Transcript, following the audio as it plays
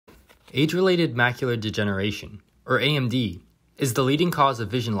Age-related macular degeneration, or AMD, is the leading cause of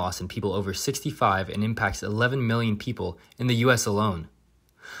vision loss in people over 65 and impacts 11 million people in the US alone.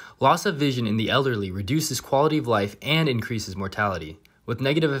 Loss of vision in the elderly reduces quality of life and increases mortality, with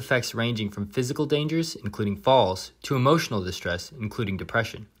negative effects ranging from physical dangers, including falls, to emotional distress, including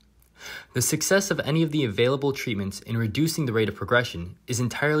depression. The success of any of the available treatments in reducing the rate of progression is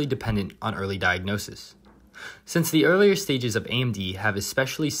entirely dependent on early diagnosis. Since the earlier stages of AMD have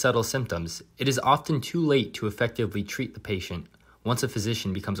especially subtle symptoms, it is often too late to effectively treat the patient once a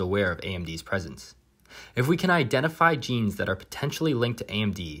physician becomes aware of AMD's presence. If we can identify genes that are potentially linked to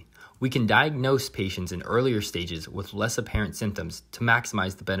AMD, we can diagnose patients in earlier stages with less apparent symptoms to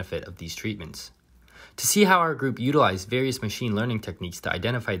maximize the benefit of these treatments. To see how our group utilized various machine learning techniques to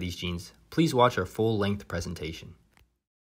identify these genes, please watch our full-length presentation.